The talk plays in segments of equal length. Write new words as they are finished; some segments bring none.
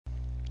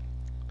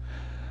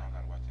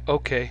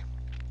Okay.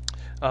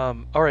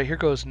 All right, here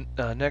goes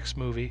next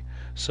movie.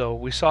 So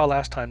we saw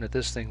last time that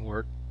this thing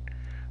worked.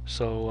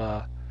 So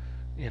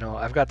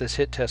I've got this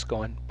hit test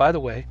going. By the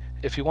way,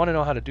 if you want to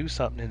know how to do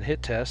something in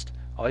hit test,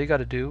 all you got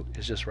to do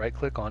is just right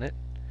click on it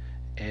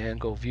and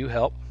go view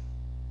help,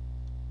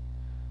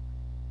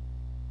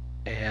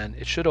 and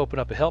it should open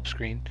up a help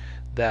screen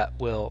that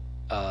will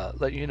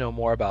let you know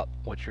more about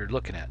what you're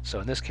looking at. So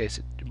in this case,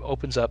 it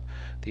opens up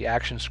the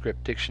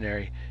ActionScript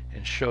dictionary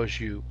and shows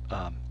you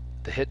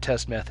the hit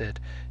test method,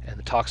 and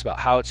it talks about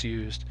how it's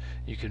used.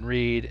 You can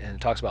read, and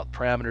it talks about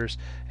parameters,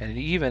 and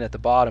even at the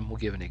bottom will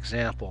give an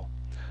example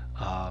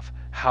of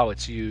how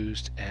it's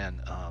used. And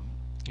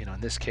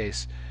in this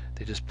case,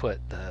 they just put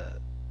the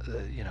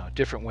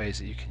different ways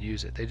that you can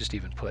use it. They just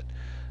even put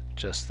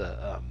just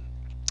the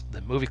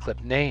movie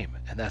clip name,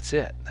 and that's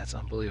it. That's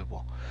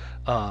unbelievable.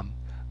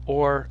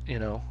 Or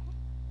the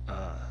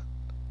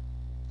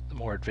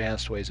more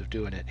advanced ways of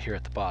doing it here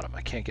at the bottom.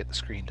 I can't get the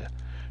screen to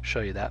show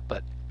you that,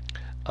 but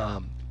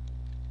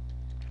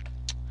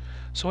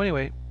so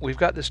anyway, we've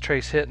got this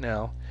trace hit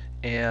now,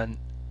 and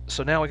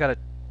so now we got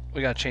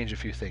to change a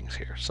few things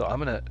here. So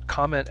I'm going to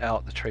comment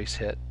out the trace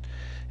hit,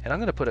 and I'm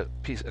going to put a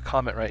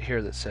comment right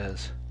here that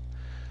says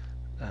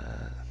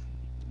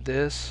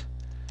this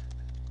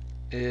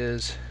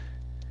is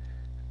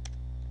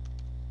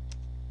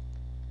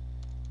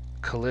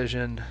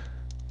collision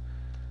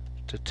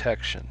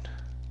detection.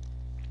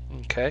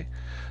 Okay,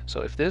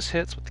 so if this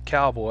hits with the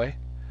cowboy,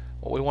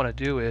 what we want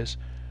to do is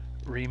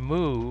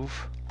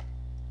remove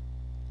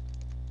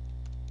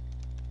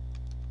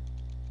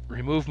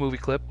movie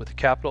clip with a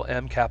capital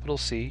M, capital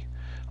C,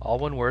 all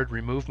one word,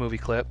 remove movie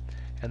clip,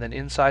 and then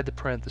inside the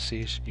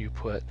parentheses you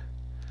put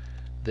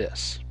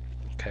this.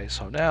 Okay,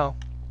 so now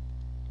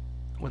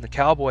when the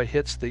cowboy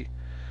hits the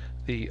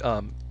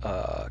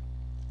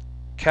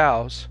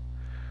cows,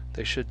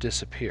 they should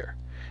disappear.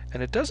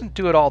 And it doesn't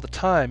do it all the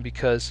time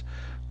because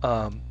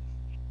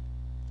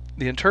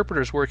the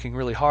interpreter is working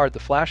really hard, the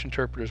flash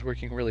interpreter is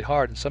working really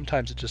hard, and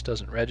sometimes it just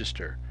doesn't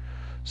register.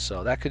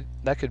 So that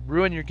could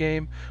ruin your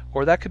game,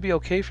 or that could be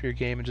okay for your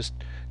game and just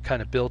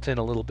kind of built in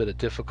a little bit of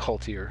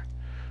difficulty or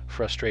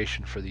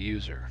frustration for the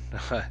user.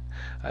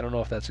 I don't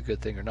know if that's a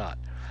good thing or not.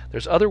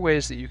 There's other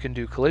ways that you can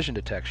do collision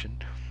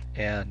detection,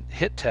 and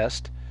hit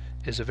test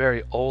is a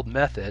very old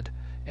method,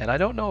 and I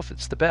don't know if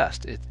it's the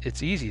best.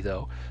 It's easy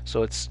though,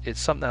 so it's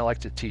something I like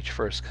to teach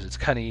first because it's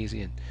kind of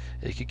easy, and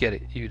it could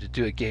get you to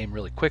do a game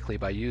really quickly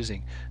by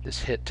using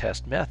this hit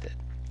test method.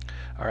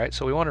 Alright,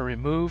 so we want to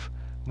remove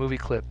movie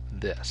clip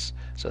this.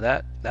 So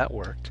that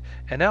worked.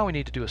 And now we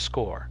need to do a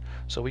score.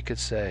 So we could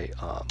say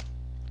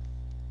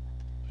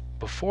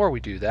before we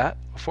do that,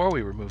 before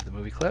we remove the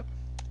movie clip,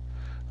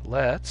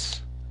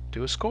 let's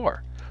do a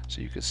score.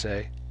 So you could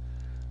say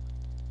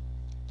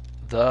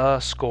the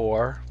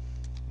score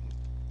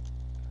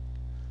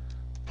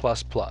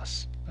plus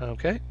plus,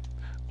 okay?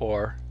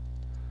 Or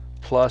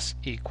plus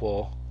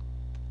equal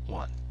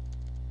 1.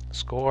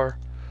 Score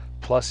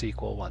plus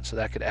equal 1. So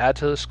that could add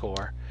to the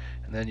score,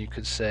 and then you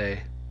could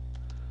say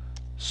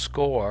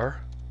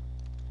score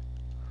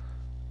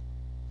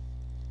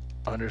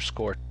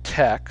underscore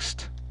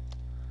text,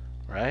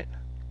 right?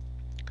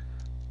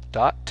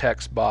 Dot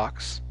text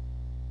box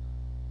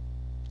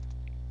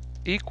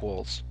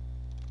equals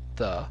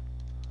the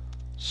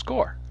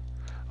score.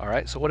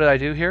 Alright, so what did I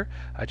do here?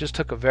 I just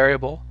took a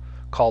variable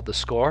called the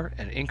score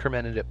and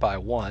incremented it by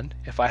 1.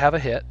 If I have a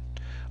hit,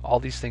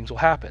 all these things will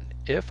happen.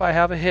 If I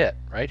have a hit,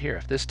 right here,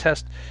 if this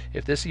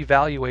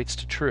evaluates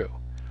to true,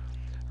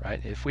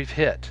 right, if we've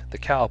hit the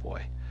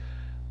cowboy,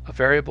 a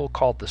variable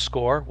called the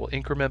score will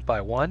increment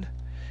by 1,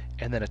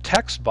 and then a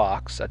text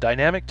box, a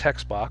dynamic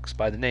text box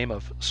by the name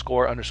of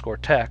score underscore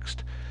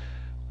text,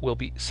 will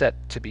be set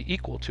to be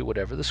equal to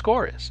whatever the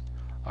score is.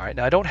 Alright,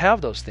 now I don't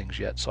have those things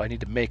yet, so I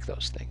need to make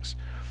those things.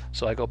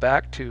 So I go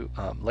back to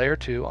layer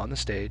 2 on the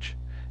stage,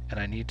 and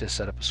I need to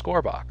set up a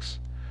score box.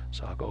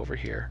 So I'll go over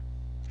here,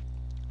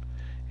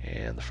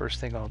 and the first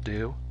thing I'll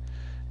do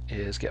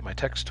is get my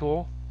text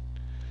tool,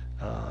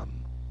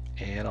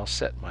 and I'll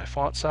set my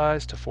font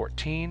size to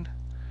 14,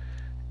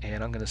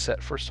 and I'm going to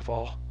set, first of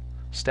all,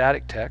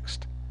 static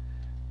text,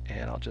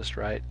 and I'll just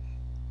write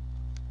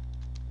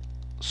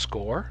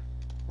score,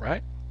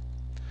 right?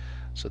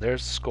 So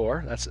there's the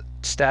score. That's a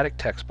static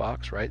text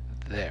box right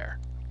there.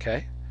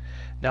 Okay.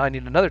 Now I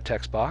need another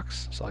text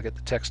box, so I'll get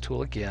the text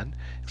tool again,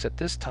 except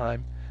this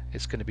time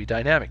it's going to be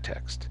dynamic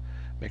text.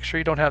 Make sure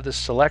you don't have this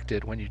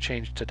selected when you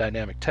change to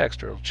dynamic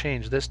text, or it'll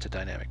change this to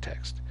dynamic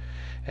text.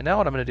 And now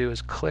what I'm going to do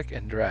is click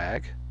and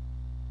drag,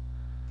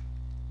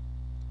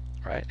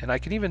 right? And I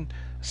can even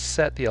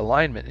set the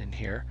alignment in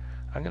here.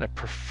 I'm going to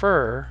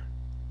prefer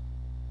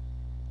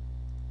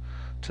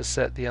to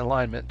set the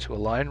alignment to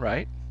align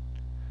right,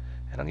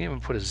 and I'm going to even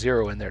put a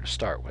 0 in there to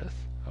start with.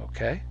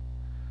 Okay,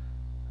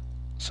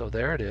 so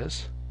there it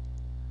is.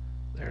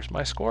 There's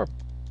my score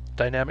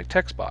dynamic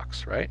text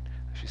box, right?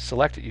 If you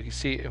select it, you can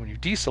see when you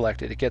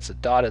deselect it, it gets a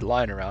dotted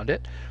line around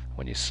it.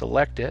 When you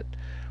select it,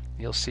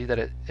 you'll see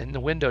that in the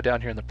window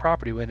down here in the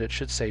property window, it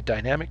should say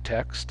dynamic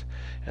text,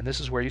 and this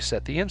is where you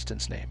set the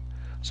instance name.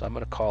 So I'm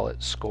going to call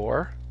it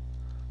score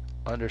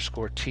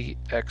underscore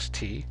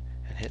txt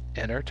and hit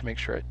enter to make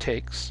sure it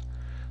takes.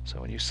 So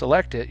when you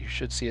select it, you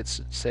should see it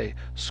say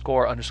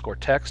score underscore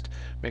text.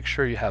 Make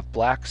sure you have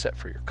black set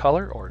for your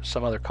color or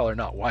some other color,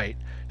 not white.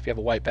 If you have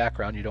a white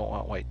background, you don't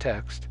want white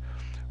text,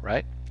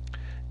 right?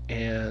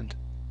 And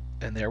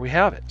there we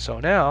have it. So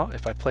now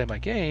if I play my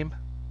game,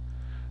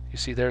 you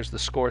see there's the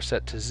score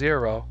set to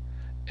 0,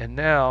 and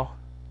now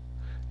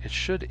it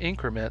should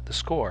increment the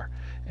score,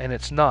 and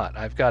it's not.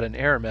 I've got an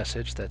error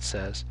message that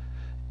says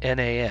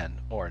NaN,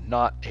 or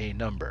not a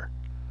number.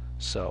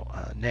 So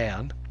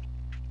nan.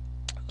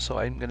 So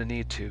I'm going to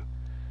need to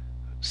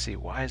see,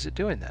 why is it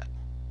doing that?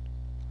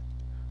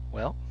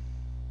 Well,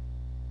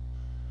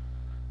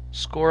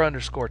 score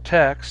underscore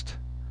text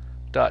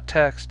dot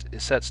text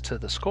is sets to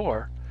the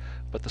score,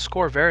 but the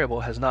score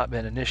variable has not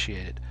been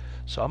initiated.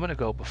 So I'm going to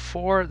go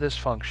before this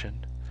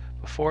function,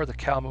 before the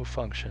calmove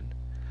function,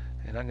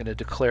 and I'm going to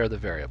declare the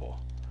variable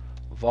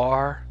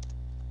var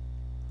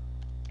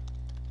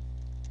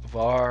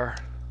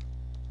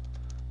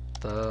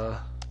the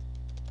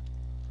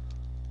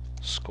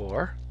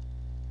score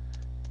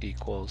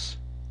equals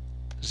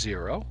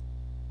 0,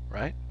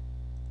 right?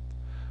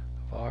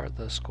 Var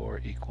the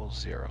score equals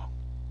 0.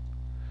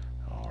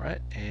 All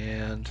right,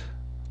 and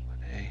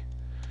put a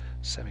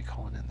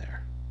semicolon in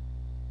there.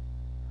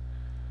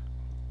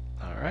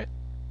 All right,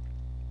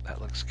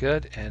 that looks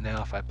good. And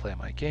now if I play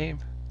my game,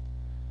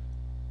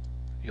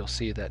 you'll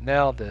see that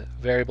now the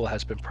variable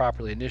has been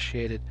properly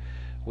initiated.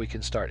 We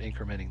can start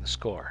incrementing the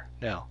score.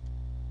 Now,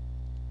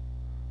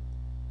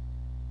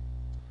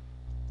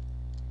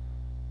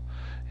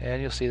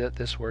 and you'll see that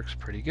this works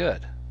pretty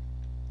good.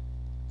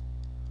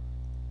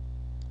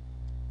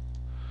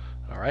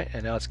 All right,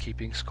 and now it's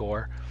keeping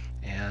score,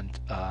 and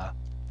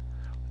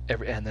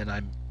and then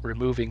I'm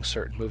removing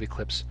certain movie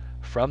clips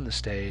from the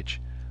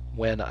stage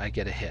when I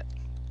get a hit.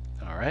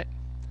 All right,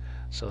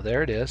 so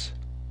there it is.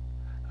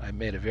 I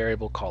made a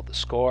variable called the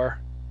score.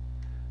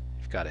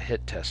 You've got a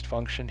hitTest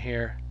function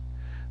here.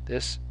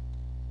 This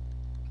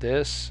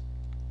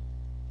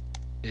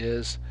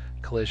is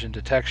collision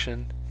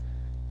detection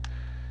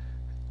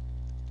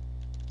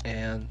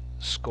and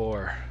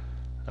score.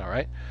 All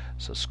right,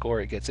 so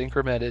score, it gets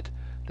incremented,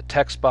 the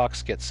text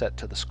box gets set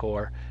to the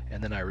score,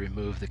 and then I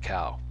remove the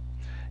cow.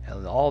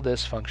 And all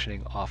this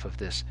functioning off of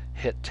this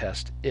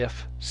hitTest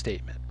if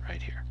statement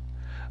right here.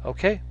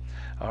 Okay,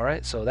 all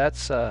right, so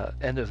that's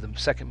end of the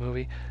second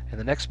movie. In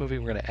the next movie,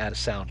 we're going to add a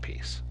sound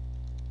piece.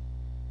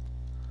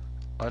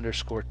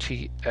 Underscore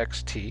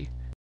txt